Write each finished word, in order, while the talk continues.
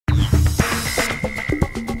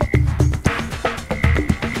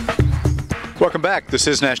Welcome back. This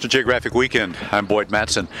is National Geographic Weekend. I'm Boyd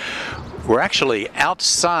Matson. We're actually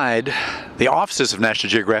outside the offices of National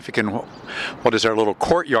Geographic in what is our little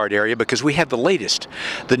courtyard area because we have the latest,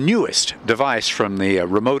 the newest device from the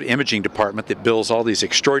remote imaging department that builds all these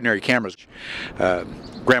extraordinary cameras.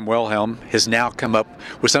 Graham Wilhelm has now come up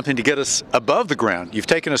with something to get us above the ground. You've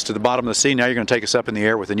taken us to the bottom of the sea. Now you're going to take us up in the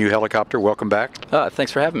air with a new helicopter. Welcome back.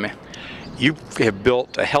 Thanks for having me. You have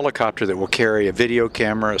built a helicopter that will carry a video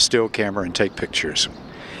camera, a still camera, and take pictures.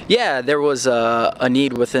 Yeah, there was a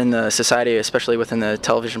need within the society, especially within the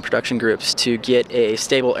television production groups, to get a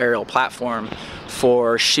stable aerial platform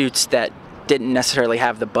for shoots that didn't necessarily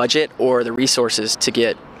have the budget or the resources to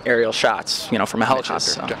get aerial shots, from a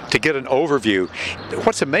helicopter. To get an overview.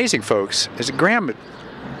 What's amazing, folks, is that Graham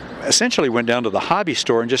essentially went down to the hobby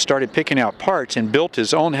store and just started picking out parts and built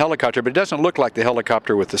his own helicopter, but it doesn't look like the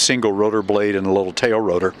helicopter with the single rotor blade and a little tail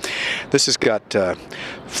rotor. This has got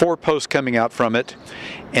 4 posts coming out from it,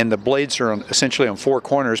 and the blades are essentially on 4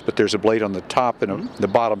 corners, but there's a blade on the top and the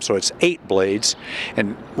bottom, so it's 8 blades.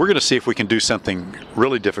 And we're going to see if we can do something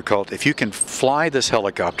really difficult. If you can fly this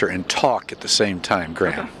helicopter and talk at the same time,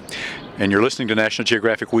 Graham. Okay. And you're listening to National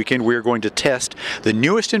Geographic Weekend. We are going to test the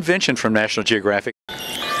newest invention from National Geographic.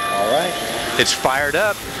 All right. It's fired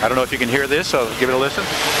up. I don't know if you can hear this, so give it a listen.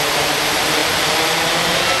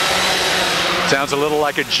 Sounds a little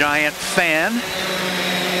like a giant fan.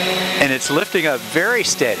 And it's lifting up very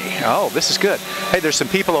steady. Oh, this is good. Hey, there's some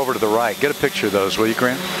people over to the right. Get a picture of those, will you,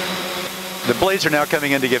 Graham? The blades are now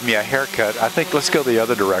coming in to give me a haircut. I think let's go the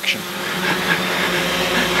other direction.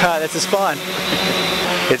 This is fun.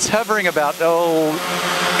 It's hovering about,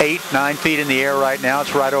 8-9 feet in the air right now.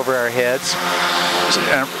 It's right over our heads.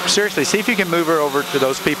 Seriously, see if you can move her over to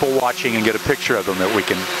those people watching and get a picture of them that we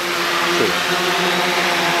can see.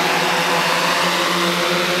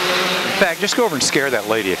 In fact, just go over and scare that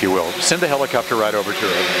lady, if you will. Send the helicopter right over to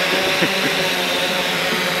her.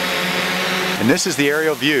 And this is the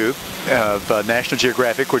aerial view of National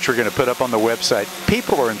Geographic, which we're going to put up on the website.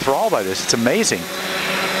 People are enthralled by this. It's amazing.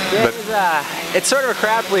 But it's sort of a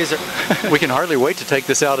crowd pleaser. We can hardly wait to take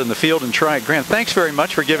this out in the field and try it. Graham, thanks very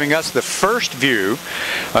much for giving us the first view,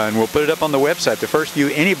 and we'll put it up on the website, the first view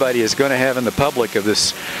anybody is going to have in the public of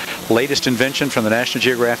this latest invention from the National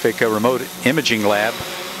Geographic Remote Imaging Lab.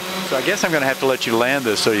 So I guess I'm going to have to let you land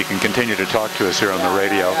this so you can continue to talk to us here on the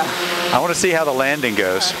radio. I want to see how the landing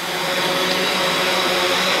goes.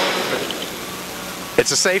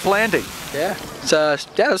 It's a safe landing. Yeah,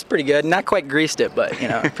 that was pretty good. Not quite greased it, but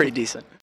pretty decent.